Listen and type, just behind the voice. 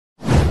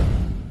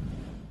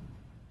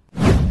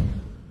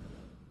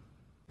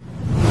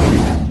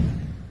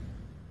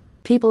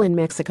People in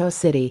Mexico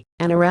City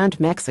and around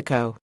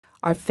Mexico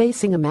are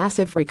facing a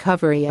massive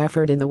recovery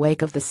effort in the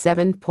wake of the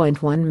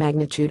 7.1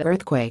 magnitude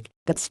earthquake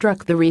that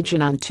struck the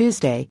region on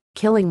Tuesday,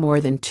 killing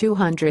more than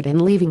 200 and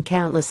leaving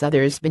countless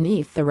others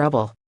beneath the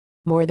rubble.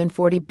 More than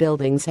 40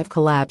 buildings have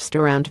collapsed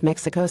around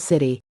Mexico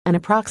City, and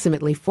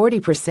approximately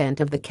 40%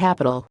 of the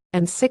capital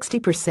and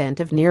 60%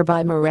 of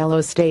nearby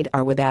Morelos State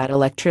are without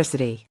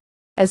electricity.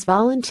 As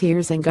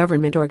volunteers and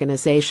government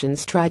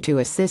organizations try to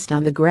assist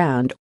on the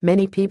ground,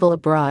 many people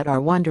abroad are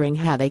wondering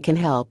how they can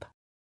help.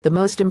 The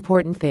most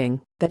important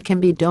thing that can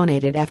be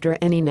donated after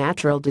any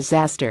natural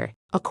disaster,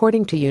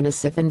 according to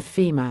UNICEF and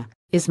FEMA,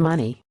 is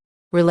money.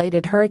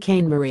 Related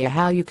Hurricane Maria: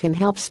 how you can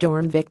help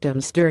storm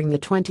victims during the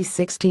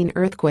 2016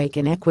 earthquake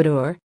in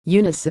Ecuador.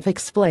 UNICEF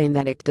explained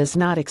that it does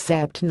not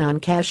accept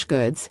non-cash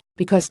goods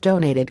because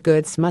donated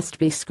goods must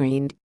be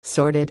screened,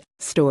 sorted,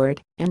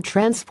 stored, and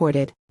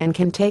transported, and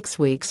can take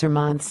weeks or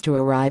months to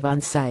arrive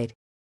on site.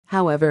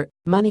 However,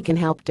 money can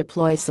help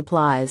deploy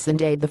supplies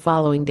and aid the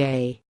following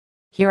day.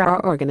 Here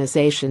are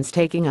organizations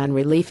taking on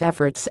relief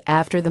efforts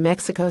after the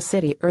Mexico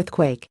City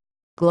earthquake.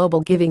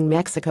 Global Giving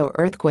Mexico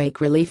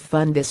Earthquake Relief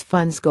Fund. This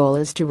fund's goal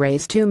is to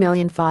raise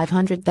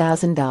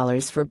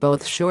 $2,500,000 for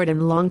both short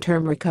and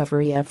long-term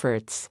recovery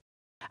efforts.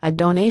 A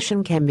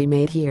donation can be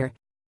made here.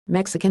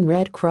 Mexican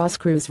Red Cross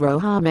Cruz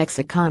Roja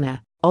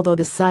Mexicana. Although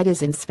the site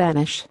is in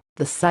Spanish,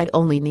 the site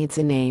only needs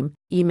a name,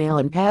 email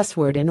and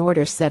password in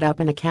order to set up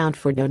an account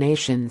for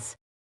donations.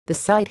 The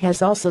site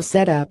has also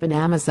set up an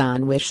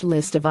Amazon wish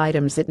list of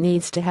items it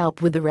needs to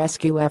help with the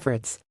rescue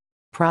efforts.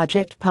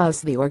 Project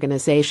Pause. The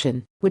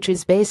organization, which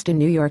is based in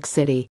New York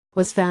City,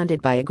 was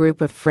founded by a group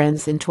of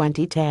friends in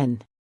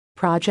 2010.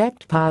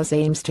 Project Pause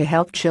aims to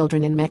help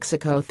children in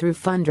Mexico through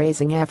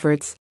fundraising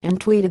efforts, and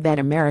tweeted that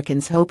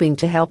Americans hoping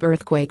to help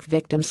earthquake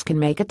victims can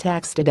make a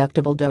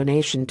tax-deductible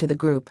donation to the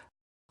group.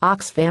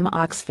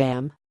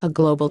 Oxfam, a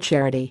global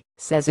charity,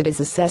 says it is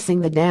assessing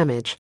the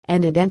damage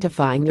and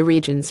identifying the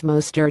region's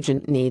most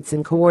urgent needs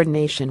in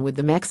coordination with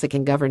the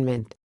Mexican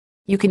government.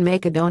 You can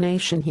make a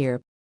donation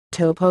here.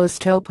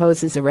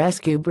 Topos is a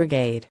rescue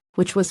brigade,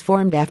 which was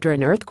formed after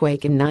an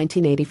earthquake in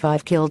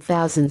 1985 killed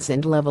thousands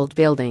and leveled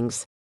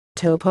buildings.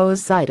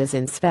 Topo's site is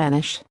in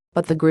Spanish,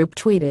 but the group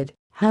tweeted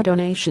how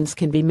donations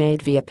can be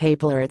made via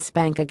PayPal or its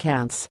bank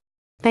accounts.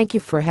 Thank you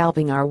for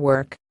helping our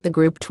work, the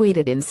group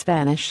tweeted in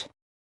Spanish.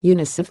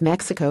 UNICEF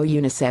Mexico.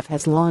 UNICEF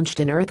has launched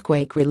an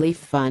earthquake relief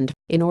fund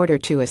in order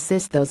to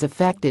assist those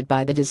affected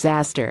by the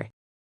disaster.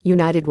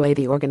 United Way.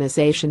 The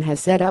organization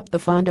has set up the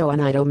Fondo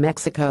Unido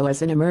Mexico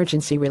as an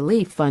emergency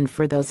relief fund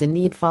for those in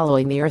need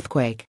following the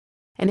earthquake.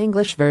 An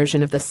English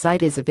version of the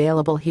site is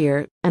available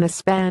here, and a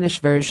Spanish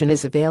version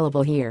is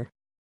available here.